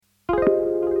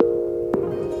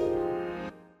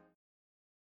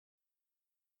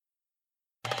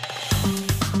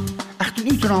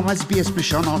برنامج SBS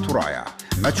بشان ترايا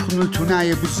ما تخنوا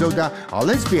التناية بالزودة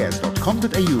على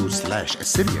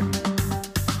sbs.com.au/Assyrian.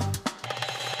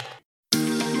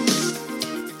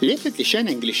 ليفت لشان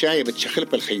انجليشاية بتشخل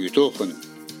بالخيوتوخن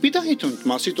بداية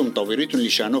تماسيتم طويريتن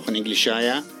لشانوخن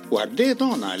انجليشاية وهبدي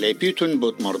دونا ليبيوتن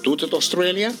بوت مردوطة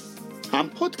أستراليا عن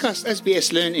بودكاست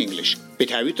SBS Learn English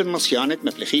بتعويتن مصيانة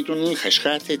مبلخيتن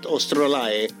الخشخاتة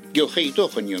أستراليا جو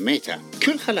خيوتوخن يوميتا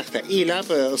كل خلقتا إيلا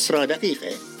بأسرى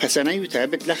دقيقة حسنايوتا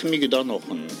بتلخمي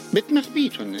قدانوخن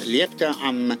بتمخبيتن ليبتا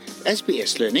عن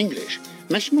SBS Learn English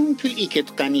مشمون كل إيكت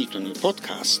قانيتن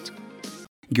البودكاست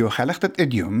جو خلقت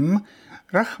إديوم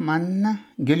رخمن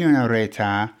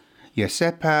جليونوريتا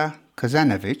يوسيبا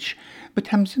كازانوفيتش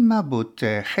بتهمزمها بوت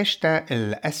خشتا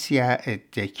الأسيا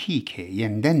الدكيكة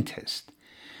يندنتست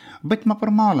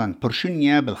بتمبرمالن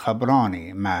برشنيا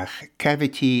بالخبراني ماخ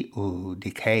كافيتي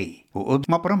وديكاي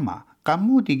ومبرمة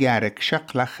قامو ديجارك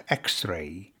شقلخ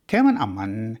اكس-راي تامن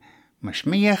أمن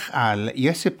مشميخ على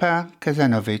يوسيبا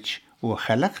كازانوفيتش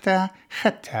وخلقتا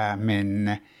خطها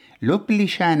من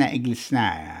لوبليشانا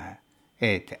إجلسنايا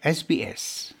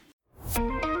SBS.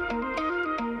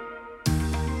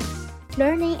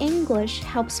 Learning English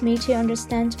helps me to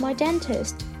understand my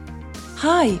dentist.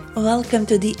 Hi, welcome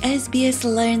to the SBS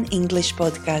Learn English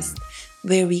podcast,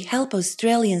 where we help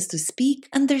Australians to speak,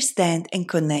 understand, and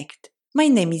connect. My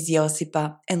name is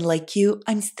Josipa, and like you,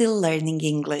 I'm still learning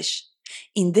English.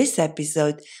 In this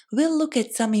episode, we'll look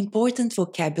at some important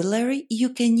vocabulary you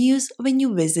can use when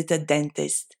you visit a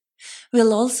dentist.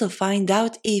 We'll also find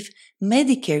out if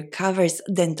Medicare covers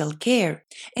dental care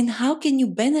and how can you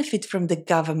benefit from the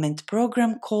government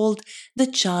program called the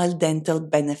Child Dental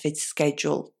Benefits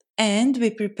Schedule. And we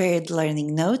prepared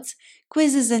learning notes,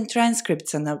 quizzes and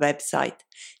transcripts on our website,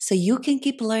 so you can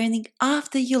keep learning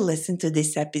after you listen to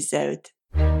this episode.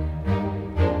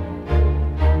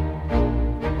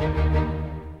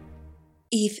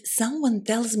 If someone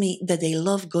tells me that they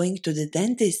love going to the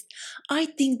dentist, I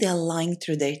think they're lying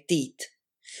through their teeth.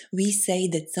 We say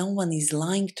that someone is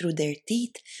lying through their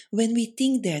teeth when we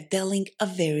think they're telling a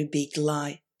very big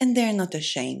lie, and they're not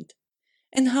ashamed.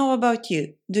 And how about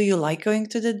you? Do you like going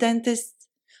to the dentist?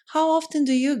 How often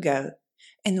do you go?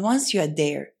 And once you are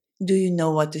there, do you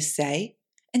know what to say?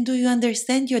 And do you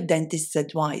understand your dentist's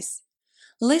advice?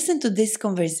 Listen to this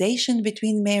conversation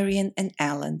between Marian and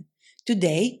Alan.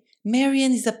 Today,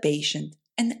 Marian is a patient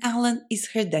and Alan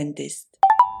is her dentist.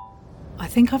 I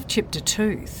think I've chipped a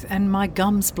tooth and my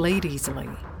gums bleed easily.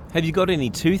 Have you got any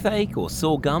toothache or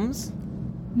sore gums?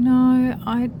 No,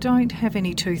 I don't have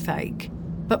any toothache,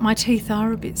 but my teeth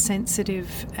are a bit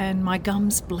sensitive and my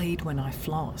gums bleed when I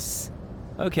floss.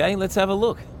 Okay, let's have a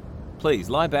look. Please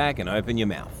lie back and open your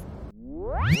mouth.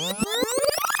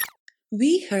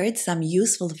 We heard some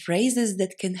useful phrases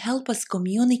that can help us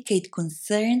communicate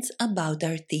concerns about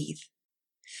our teeth.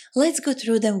 Let's go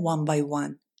through them one by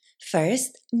one.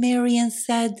 First, Marian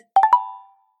said,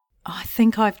 I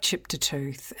think I've chipped a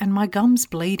tooth and my gums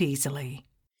bleed easily.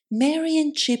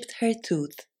 Marian chipped her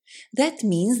tooth. That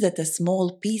means that a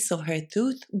small piece of her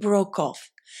tooth broke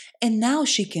off, and now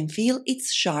she can feel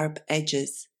its sharp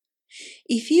edges.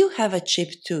 If you have a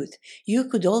chipped tooth, you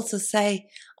could also say,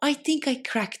 I think I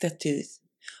cracked a tooth.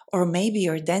 Or maybe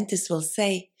your dentist will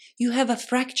say, you have a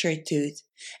fractured tooth,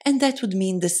 and that would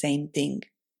mean the same thing.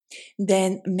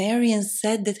 Then Marian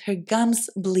said that her gums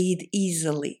bleed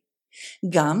easily.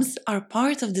 Gums are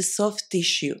part of the soft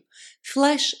tissue,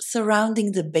 flesh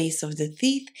surrounding the base of the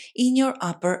teeth in your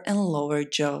upper and lower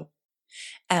jaw.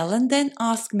 Alan then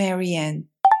asked Marian,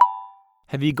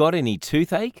 Have you got any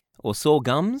toothache or sore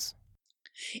gums?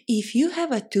 if you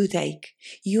have a toothache,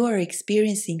 you are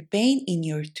experiencing pain in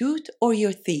your tooth or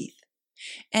your teeth.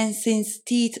 And since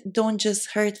teeth don't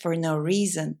just hurt for no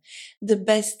reason, the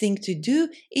best thing to do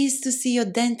is to see your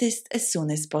dentist as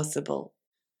soon as possible.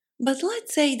 But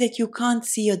let's say that you can't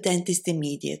see your dentist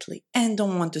immediately and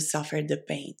don't want to suffer the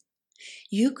pain.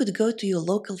 You could go to your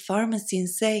local pharmacy and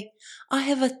say, I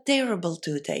have a terrible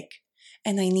toothache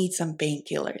and I need some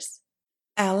painkillers.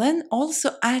 Alan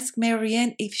also asked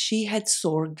Marianne if she had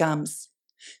sore gums.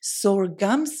 Sore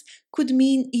gums could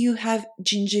mean you have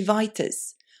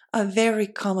gingivitis, a very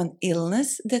common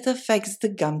illness that affects the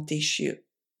gum tissue.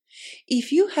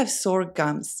 If you have sore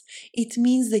gums, it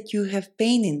means that you have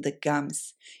pain in the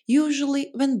gums,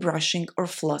 usually when brushing or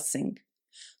flossing.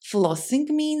 Flossing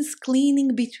means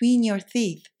cleaning between your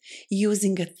teeth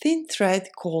using a thin thread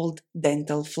called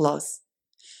dental floss.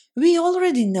 We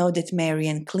already know that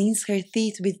Marian cleans her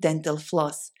teeth with dental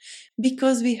floss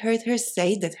because we heard her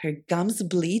say that her gums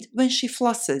bleed when she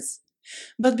flosses.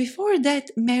 But before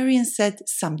that, Marian said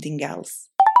something else.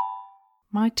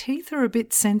 My teeth are a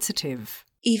bit sensitive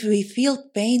If we feel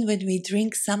pain when we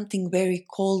drink something very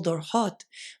cold or hot,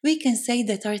 we can say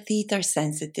that our teeth are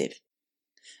sensitive.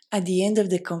 At the end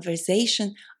of the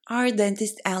conversation, our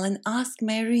dentist Alan asked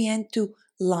Marianne to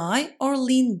lie or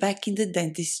lean back in the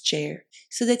dentist's chair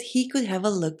so that he could have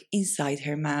a look inside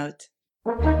her mouth.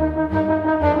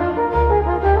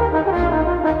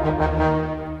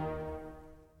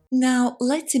 Now,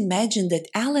 let's imagine that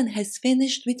Alan has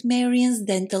finished with Marianne's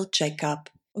dental checkup,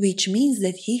 which means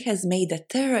that he has made a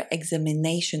thorough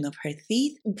examination of her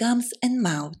teeth, gums, and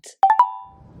mouth.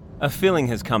 A filling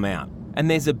has come out, and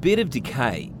there's a bit of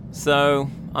decay, so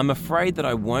I'm afraid that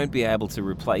I won't be able to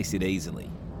replace it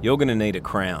easily. You're going to need a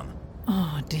crown.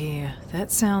 Oh dear,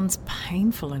 that sounds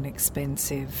painful and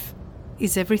expensive.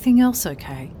 Is everything else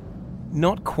okay?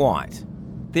 Not quite.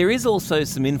 There is also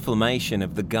some inflammation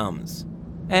of the gums,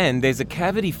 and there's a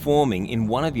cavity forming in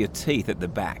one of your teeth at the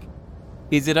back.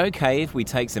 Is it okay if we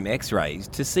take some x-rays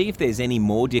to see if there's any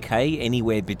more decay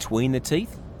anywhere between the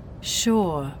teeth?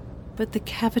 Sure, but the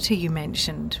cavity you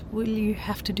mentioned, will you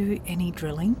have to do any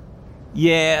drilling?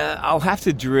 Yeah, I'll have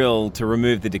to drill to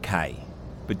remove the decay.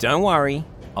 But don't worry,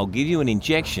 I'll give you an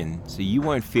injection so you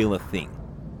won't feel a thing.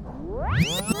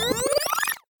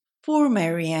 Poor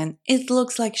Marianne, it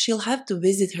looks like she'll have to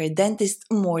visit her dentist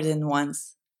more than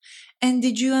once. And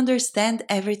did you understand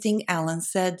everything Alan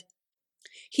said?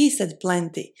 He said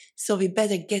plenty, so we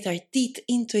better get our teeth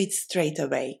into it straight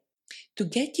away. To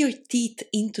get your teeth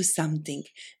into something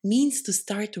means to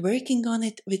start working on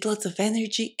it with lots of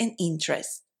energy and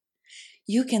interest.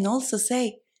 You can also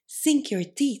say, sink your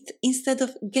teeth instead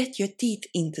of get your teeth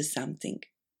into something.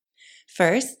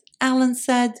 First, Alan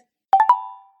said,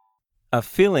 A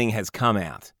filling has come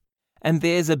out, and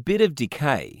there's a bit of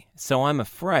decay, so I'm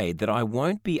afraid that I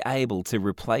won't be able to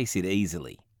replace it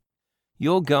easily.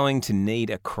 You're going to need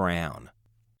a crown.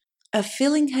 A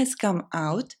filling has come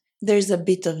out, there's a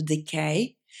bit of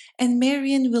decay, and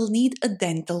Marianne will need a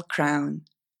dental crown.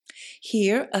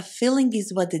 Here, a filling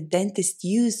is what the dentist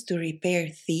used to repair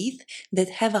teeth that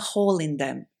have a hole in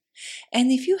them.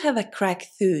 And if you have a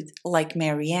cracked tooth, like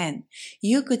Marianne,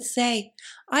 you could say,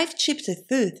 I've chipped a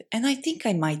tooth and I think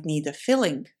I might need a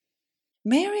filling.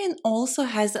 Marianne also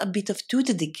has a bit of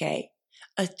tooth decay,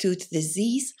 a tooth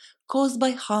disease caused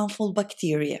by harmful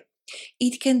bacteria.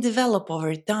 It can develop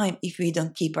over time if we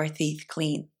don't keep our teeth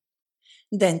clean.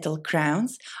 Dental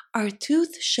crowns are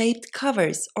tooth-shaped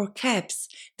covers or caps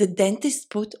the dentists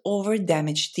put over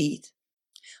damaged teeth.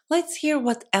 Let's hear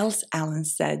what else Alan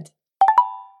said.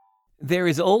 There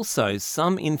is also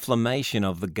some inflammation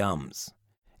of the gums,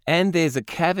 and there's a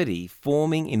cavity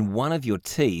forming in one of your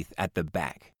teeth at the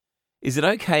back. Is it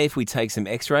okay if we take some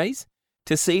x-rays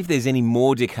to see if there's any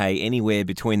more decay anywhere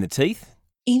between the teeth?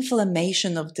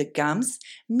 Inflammation of the gums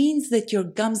means that your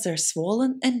gums are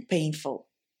swollen and painful.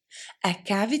 A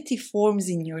cavity forms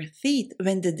in your teeth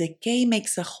when the decay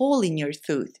makes a hole in your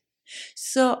tooth.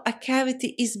 So a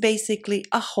cavity is basically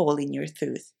a hole in your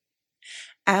tooth.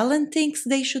 Alan thinks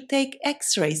they should take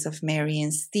x-rays of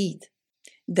Marianne's teeth.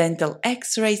 Dental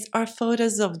x-rays are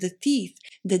photos of the teeth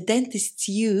the dentists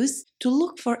use to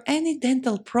look for any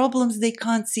dental problems they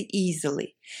can't see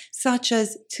easily, such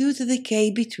as tooth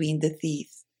decay between the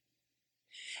teeth.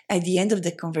 At the end of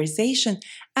the conversation,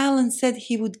 Alan said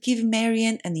he would give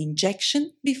Marianne an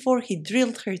injection before he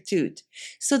drilled her tooth,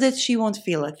 so that she won't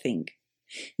feel a thing.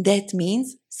 That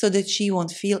means so that she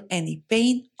won't feel any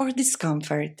pain or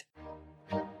discomfort.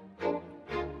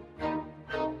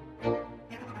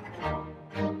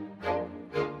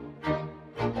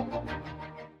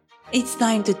 It's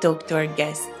time to talk to our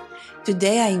guest.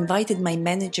 Today I invited my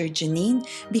manager Janine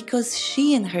because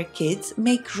she and her kids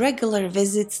make regular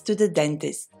visits to the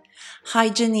dentist. Hi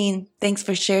Janine, thanks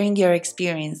for sharing your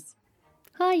experience.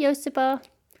 Hi Josipa.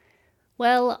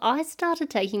 Well, I started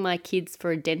taking my kids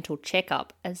for a dental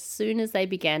checkup as soon as they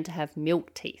began to have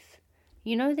milk teeth.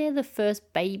 You know, they're the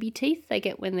first baby teeth they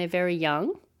get when they're very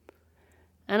young.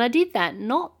 And I did that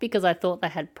not because I thought they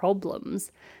had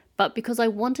problems, but because I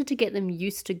wanted to get them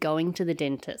used to going to the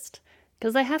dentist,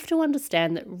 because they have to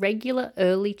understand that regular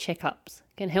early checkups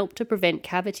can help to prevent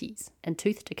cavities and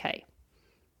tooth decay.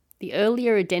 The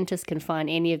earlier a dentist can find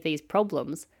any of these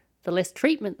problems, the less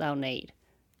treatment they'll need,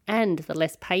 and the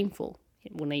less painful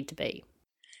it will need to be.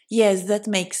 Yes, that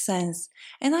makes sense.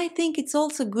 And I think it's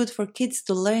also good for kids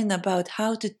to learn about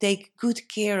how to take good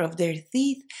care of their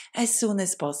teeth as soon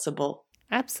as possible.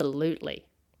 Absolutely.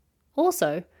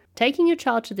 Also, taking your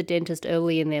child to the dentist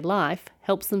early in their life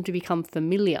helps them to become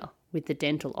familiar with the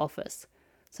dental office,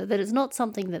 so that it's not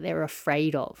something that they're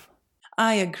afraid of.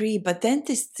 I agree, but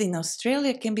dentists in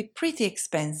Australia can be pretty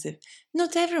expensive.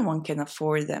 Not everyone can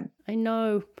afford them. I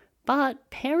know, But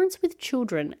parents with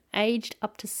children aged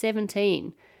up to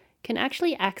 17 can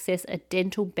actually access a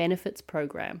dental benefits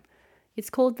program.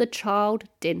 It's called the Child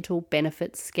Dental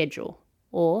Benefits Schedule,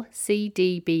 or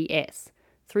CDBS,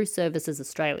 through Services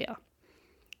Australia.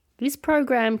 This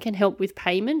program can help with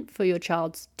payment for your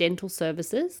child's dental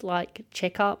services like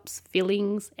checkups,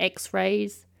 fillings,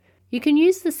 x-rays. You can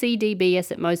use the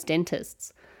CDBS at most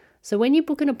dentists. So when you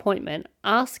book an appointment,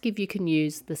 ask if you can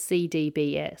use the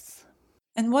CDBS.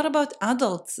 And what about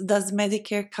adults? Does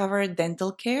Medicare cover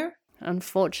dental care?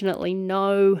 Unfortunately,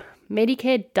 no.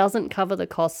 Medicare doesn't cover the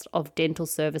cost of dental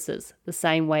services the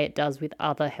same way it does with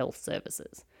other health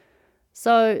services.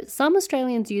 So some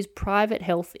Australians use private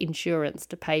health insurance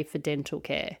to pay for dental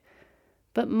care.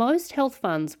 But most health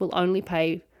funds will only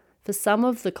pay for some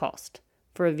of the cost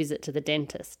for a visit to the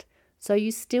dentist. So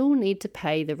you still need to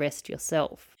pay the rest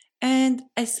yourself. And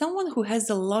as someone who has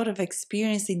a lot of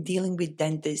experience in dealing with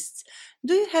dentists,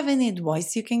 do you have any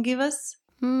advice you can give us?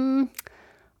 I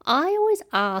always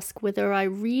ask whether I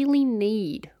really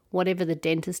need whatever the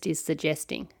dentist is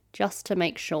suggesting, just to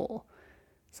make sure.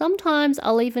 Sometimes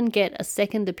I'll even get a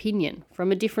second opinion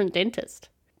from a different dentist.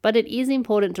 But it is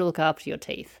important to look after your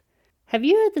teeth. Have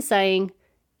you heard the saying,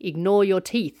 ignore your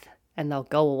teeth and they'll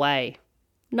go away?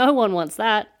 No one wants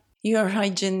that. You're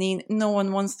right, Janine. No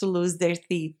one wants to lose their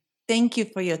teeth. Thank you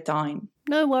for your time.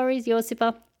 No worries,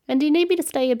 Josipa. And do you need me to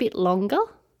stay a bit longer?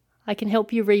 I can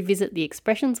help you revisit the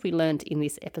expressions we learned in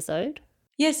this episode.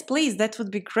 Yes, please, that would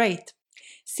be great.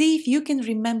 See if you can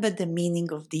remember the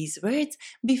meaning of these words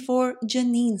before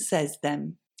Janine says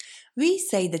them. We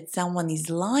say that someone is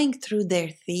lying through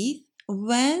their teeth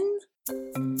when...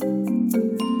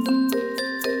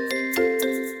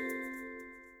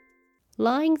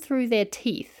 Lying through their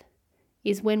teeth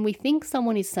is when we think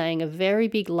someone is saying a very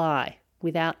big lie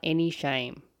without any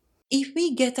shame. If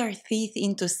we get our teeth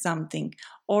into something,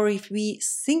 or if we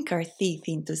sink our teeth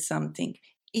into something,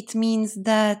 it means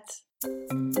that...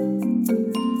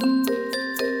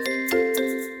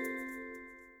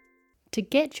 To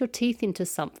get your teeth into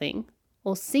something,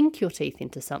 or sink your teeth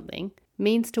into something,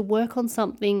 means to work on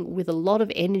something with a lot of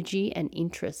energy and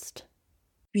interest.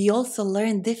 We also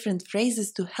learn different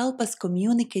phrases to help us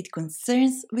communicate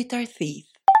concerns with our teeth.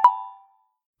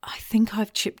 I think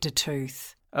I've chipped a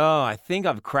tooth. Oh, I think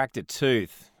I've cracked a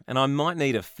tooth and I might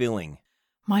need a filling.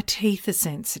 My teeth are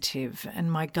sensitive and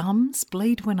my gums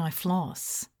bleed when I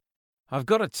floss. I've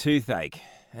got a toothache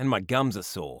and my gums are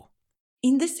sore.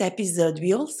 In this episode,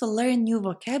 we also learn new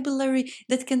vocabulary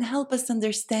that can help us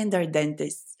understand our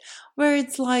dentists.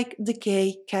 Words like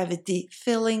decay, cavity,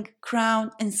 filling,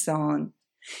 crown, and so on.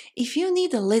 If you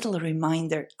need a little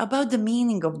reminder about the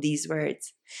meaning of these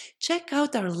words, check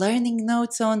out our learning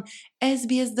notes on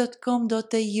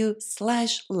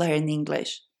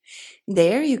sbs.com.au/learnenglish.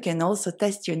 There you can also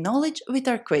test your knowledge with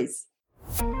our quiz.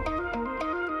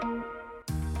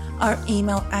 Our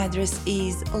email address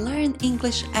is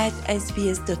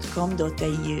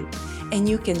learnenglish@sbs.com.au, and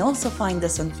you can also find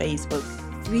us on Facebook.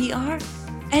 We are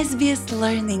SBS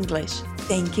Learn English.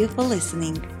 Thank you for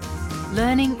listening.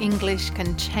 Learning English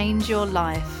can change your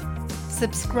life.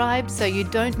 Subscribe so you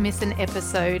don't miss an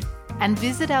episode and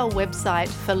visit our website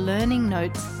for learning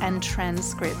notes and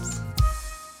transcripts.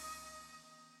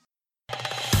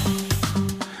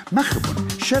 مخبون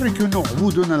شاركوا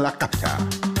عبودنا لقبتها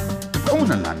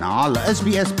تابعونا لنا على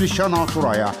SBS بالشانة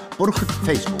طرايا برخة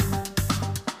فيسبوك